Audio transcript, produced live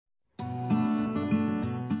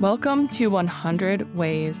Welcome to 100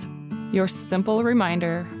 Ways, your simple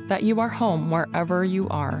reminder that you are home wherever you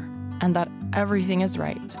are and that everything is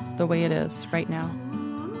right the way it is right now.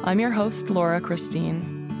 I'm your host, Laura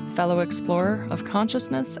Christine, fellow explorer of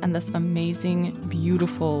consciousness and this amazing,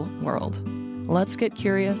 beautiful world. Let's get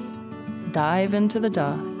curious, dive into the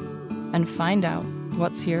duh, and find out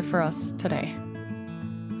what's here for us today.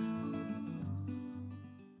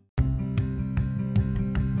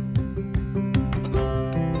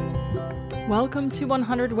 Welcome to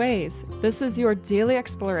 100 Ways. This is your daily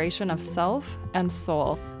exploration of self and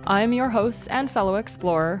soul. I'm your host and fellow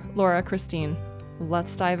explorer, Laura Christine.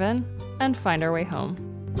 Let's dive in and find our way home.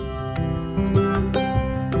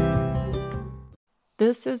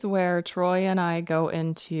 This is where Troy and I go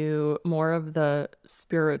into more of the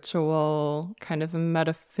spiritual, kind of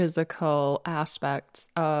metaphysical aspects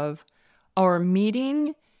of our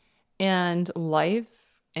meeting and life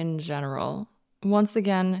in general. Once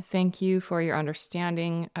again, thank you for your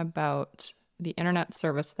understanding about the internet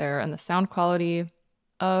service there and the sound quality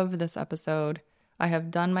of this episode. I have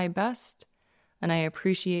done my best, and I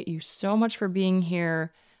appreciate you so much for being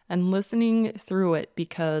here and listening through it,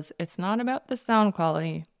 because it's not about the sound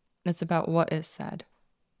quality, it's about what is said.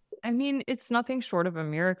 I mean, it's nothing short of a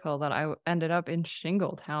miracle that I ended up in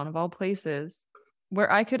Shingletown, of all places,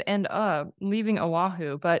 where I could end up leaving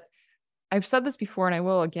Oahu, but I've said this before and I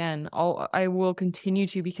will again. I will continue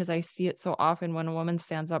to, because I see it so often when a woman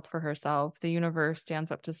stands up for herself, the universe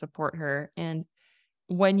stands up to support her. And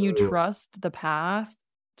when you trust the path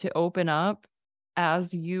to open up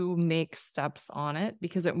as you make steps on it,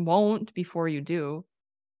 because it won't before you do,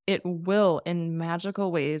 it will in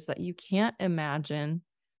magical ways that you can't imagine.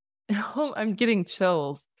 I'm getting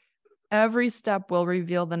chills. Every step will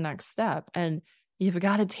reveal the next step, and you've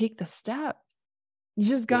got to take the step. You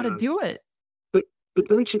just got to do it. But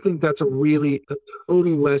don't you think that's a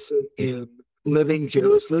total lesson in living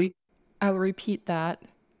generously? I'll repeat that.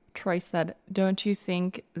 Troy said, don't you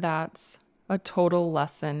think that's a total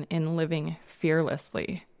lesson in living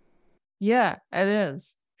fearlessly? Yeah, it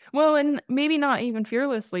is. Well, and maybe not even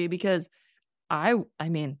fearlessly, because I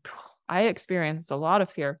experienced a lot of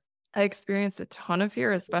fear. I experienced a ton of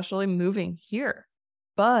fear, especially moving here.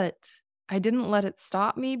 But I didn't let it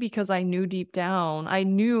stop me, because I knew deep down,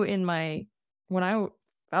 when I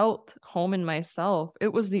felt home in myself,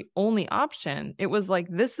 it was the only option. It was like,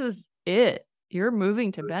 this is it. You're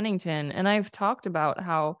moving to Bennington. And I've talked about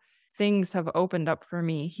how things have opened up for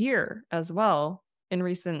me here as well in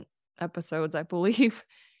recent episodes, I believe.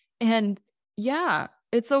 And yeah,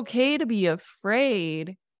 it's okay to be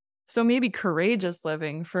afraid. So maybe courageous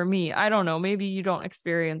living for me. I don't know. Maybe you don't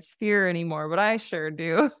experience fear anymore, but I sure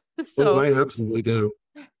do. So, I absolutely do.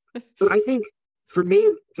 But I think for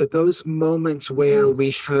me, that those moments where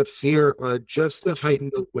we have fear are just a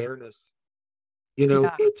heightened awareness.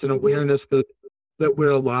 It's an awareness that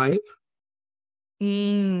we're alive,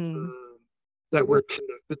 that we're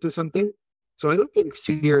connected to something. So I don't think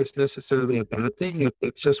fear is necessarily a bad thing.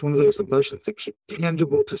 It's just one of those emotions that keep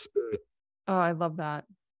tangible to spirit. Oh, I love that.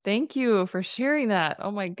 Thank you for sharing that.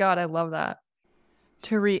 Oh my God, I love that.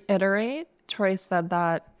 To reiterate, Troy said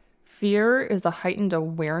that fear is a heightened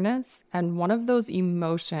awareness and one of those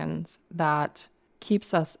emotions that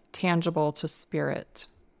keeps us tangible to spirit.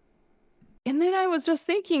 And then I was just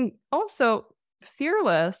thinking also,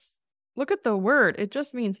 fearless, look at the word. It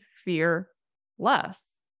just means fear less.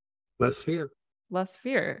 Less fear. Less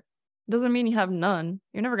fear. Doesn't mean you have none.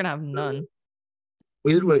 You're never going to have none.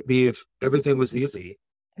 Weird would it be if everything was easy?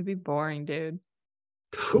 It'd be boring, dude.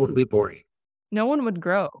 Totally boring. No one would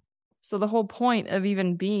grow. So the whole point of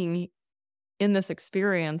even being in this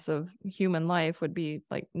experience of human life would be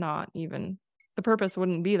like not even, the purpose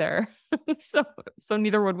wouldn't be there. So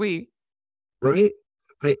neither would we. Right?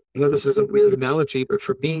 I know this is a weird analogy, but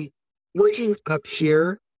for me, working up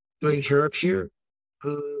here, doing hair up here,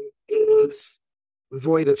 is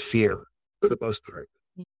void of fear for the most part.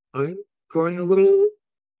 I'm growing a little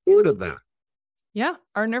bored of that. Yeah,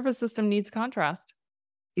 our nervous system needs contrast.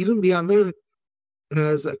 Even beyond that,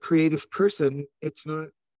 as a creative person, it's not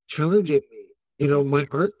challenging me. My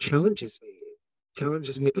art challenges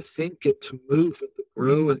me to think and to move and to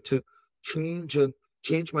grow and to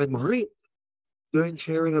change my mind. Doing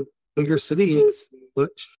hair in a bigger city is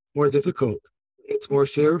much more difficult. It's more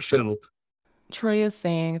fear-filled. Troy is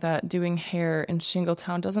saying that doing hair in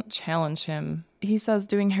Shingletown doesn't challenge him. He says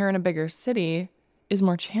doing hair in a bigger city is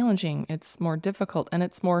more challenging, it's more difficult, and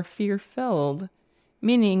it's more fear-filled,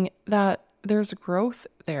 meaning that there's growth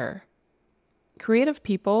there. Creative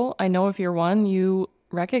people, I know if you're one, you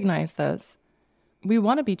recognize this. We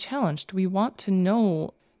want to be challenged. We want to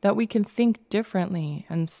know that we can think differently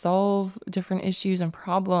and solve different issues and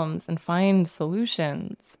problems and find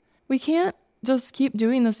solutions. We can't just keep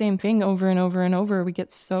doing the same thing over and over and over. We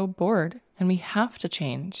get so bored and we have to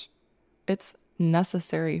change. It's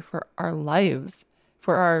necessary for our lives,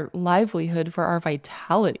 for our livelihood, for our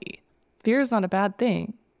vitality. Fear is not a bad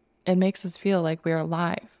thing. It makes us feel like we're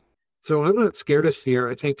alive. So I'm not scared of fear.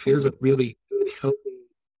 I think fear is a really healthy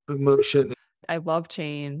emotion. I love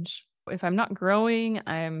change. If I'm not growing,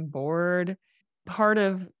 I'm bored. Part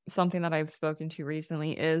of something that I've spoken to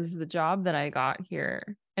recently is the job that I got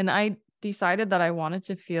here. And I decided that I wanted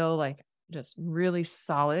to feel like just really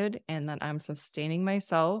solid and that I'm sustaining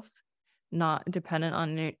myself, not dependent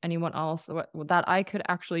on anyone else, that I could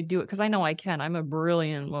actually do it. Because I know I can. I'm a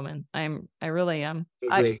brilliant woman. I really am.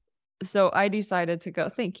 So I decided to go,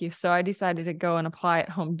 thank you. So I decided to go and apply at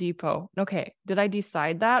Home Depot. Okay. Did I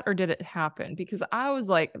decide that or did it happen? Because I was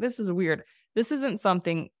like, this is weird. This isn't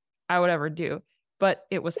something I would ever do, but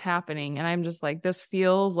it was happening. And I'm just like, this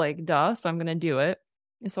feels like duh. So I'm going to do it.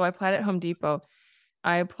 And so I applied at Home Depot.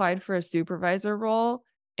 I applied for a supervisor role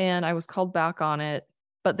and I was called back on it,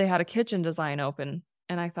 but they had a kitchen design open.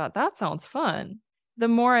 And I thought that sounds fun. The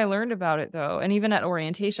more I learned about it, though, and even at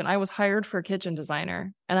orientation, I was hired for a kitchen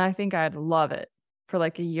designer, and I think I'd love it for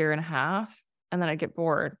like a year and a half, and then I'd get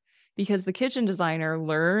bored because the kitchen designer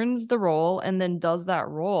learns the role and then does that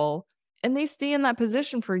role, and they stay in that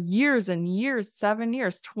position for years and years, 7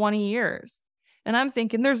 years, 20 years. And I'm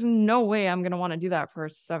thinking, there's no way I'm going to want to do that for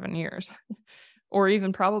 7 years or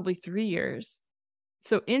even probably 3 years.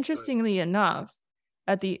 So interestingly enough,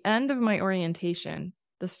 at the end of my orientation,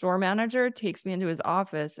 the store manager takes me into his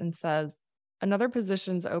office and says, another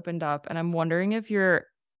position's opened up and I'm wondering if you're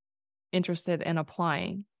interested in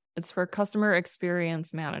applying. It's for customer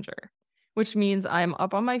experience manager, which means I'm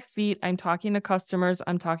up on my feet. I'm talking to customers.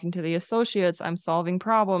 I'm talking to the associates. I'm solving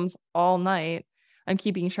problems all night. I'm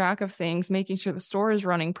keeping track of things, making sure the store is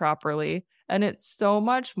running properly. And it's so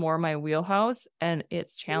much more my wheelhouse and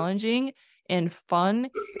it's challenging and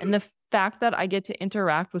fun. And the fact that I get to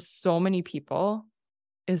interact with so many people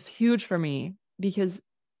is huge for me because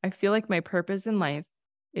I feel like my purpose in life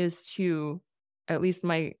is to, at least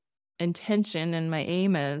my intention and my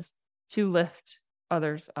aim is to lift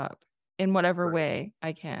others up in whatever way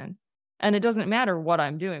I can. And it doesn't matter what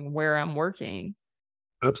I'm doing, where I'm working.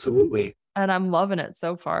 Absolutely. And I'm loving it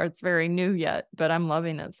so far. It's very new yet, but I'm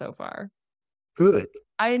loving it so far. Good.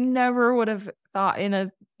 I never would have thought in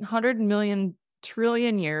 100 million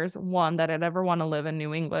trillion years, one, that I'd ever want to live in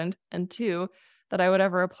New England, and two, that I would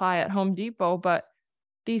ever apply at Home Depot, but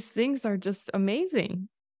these things are just amazing.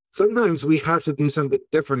 Sometimes we have to do something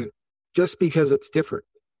different just because it's different.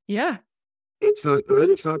 Yeah. It's not good,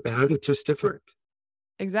 it's not bad, it's just different.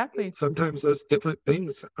 Exactly. And sometimes those different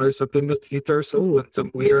things are something that feeds our soul in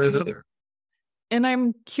some way or another. And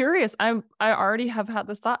I'm curious. I already have had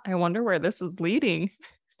this thought. I wonder where this is leading.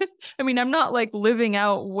 I mean, I'm not like living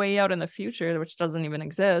out way out in the future, which doesn't even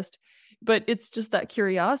exist. But it's just that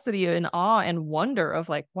curiosity and awe and wonder of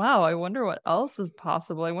like, wow, I wonder what else is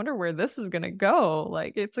possible. I wonder where this is going to go.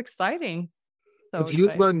 Like, it's exciting. So if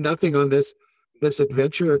you've learned nothing on this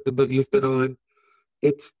adventure that you've been on,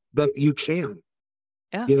 it's that you can.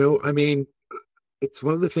 Yeah. You know, I mean, it's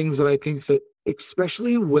one of the things that I think that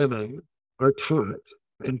especially women are taught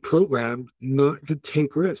and programmed not to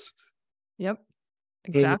take risks. Yep.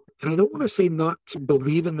 Exactly. And I don't want to say not to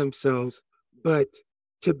believe in themselves, but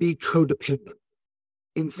to be codependent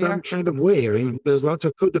in some kind of way. I mean, there's lots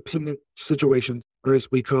of codependent situations, or as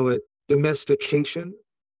we call it, domestication,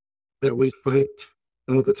 that we fight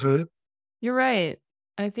all the time. You're right.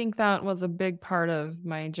 I think that was a big part of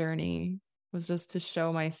my journey, was just to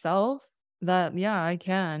show myself that, yeah, I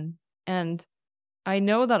can. And I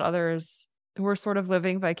know that others were sort of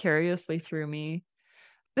living vicariously through me.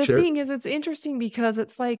 The thing is, it's interesting because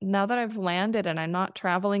it's like now that I've landed and I'm not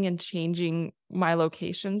traveling and changing my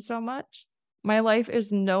location so much, my life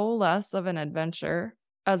is no less of an adventure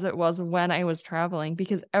as it was when I was traveling,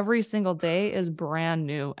 because every single day is brand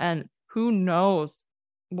new and who knows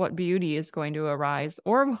what beauty is going to arise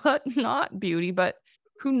or what not beauty, but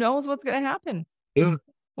who knows what's going to happen. Yeah.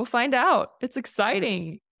 We'll find out. It's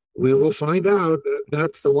exciting. We will find out.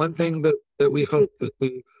 That's the one thing that we hope, that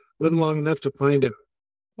we live long enough to find out.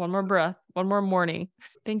 One more breath, one more morning.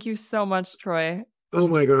 Thank you so much, Troy. Oh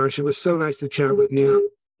my gosh, it was so nice to chat with you.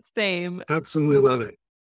 Same. Absolutely love it.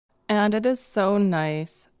 And it is so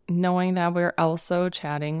nice knowing that we're also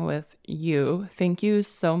chatting with you. Thank you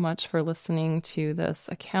so much for listening to this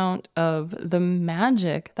account of the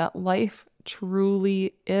magic that life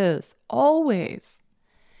truly is, always.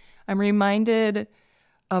 I'm reminded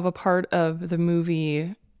of a part of the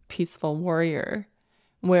movie Peaceful Warrior,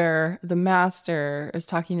 where the master is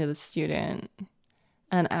talking to the student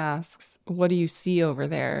and asks, what do you see over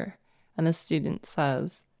there? And the student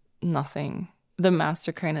says, nothing. The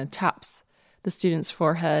master kind of taps the student's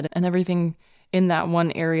forehead, and everything in that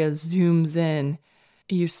one area zooms in.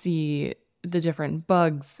 You see the different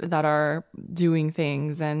bugs that are doing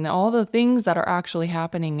things and all the things that are actually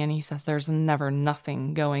happening. And he says, there's never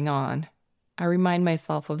nothing going on. I remind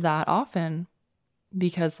myself of that often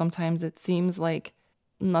because sometimes it seems like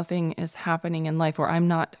nothing is happening in life, or I'm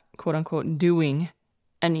not, quote unquote, doing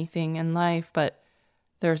anything in life, but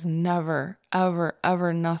there's never, ever,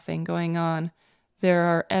 ever nothing going on. There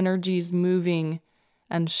are energies moving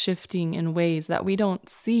and shifting in ways that we don't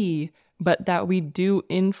see, but that we do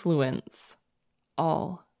influence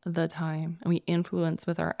all the time. And we influence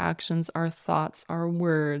with our actions, our thoughts, our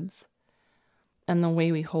words, and the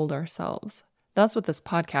way we hold ourselves. That's what this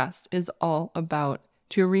podcast is all about,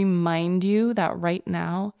 to remind you that right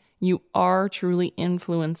now you are truly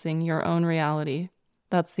influencing your own reality.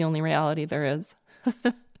 That's the only reality there is.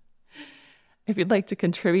 If you'd like to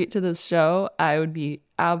contribute to this show, I would be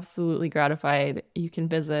absolutely gratified. You can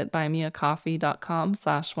visit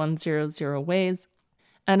buymeacoffee.com/100ways.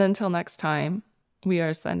 And until next time, we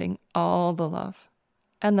are sending all the love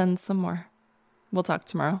and then some more. We'll talk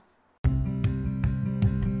tomorrow.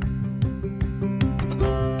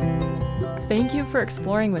 Thank you for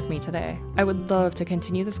exploring with me today. I would love to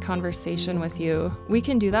continue this conversation with you. We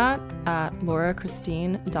can do that at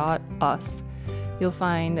laurachristine.us. You'll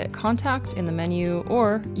find contact in the menu,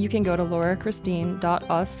 or you can go to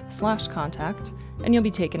laurachristine.us/contact and you'll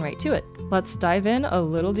be taken right to it. Let's dive in a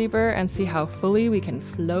little deeper and see how fully we can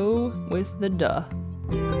flow with the duh.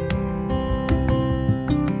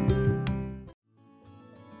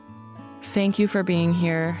 Thank you for being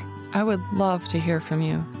here. I would love to hear from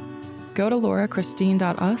you. Go to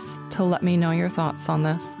laurachristine.us to let me know your thoughts on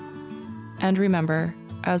this. And remember,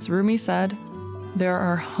 as Rumi said, there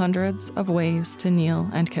are hundreds of ways to kneel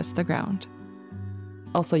and kiss the ground.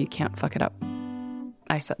 Also, you can't fuck it up.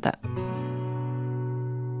 I said that.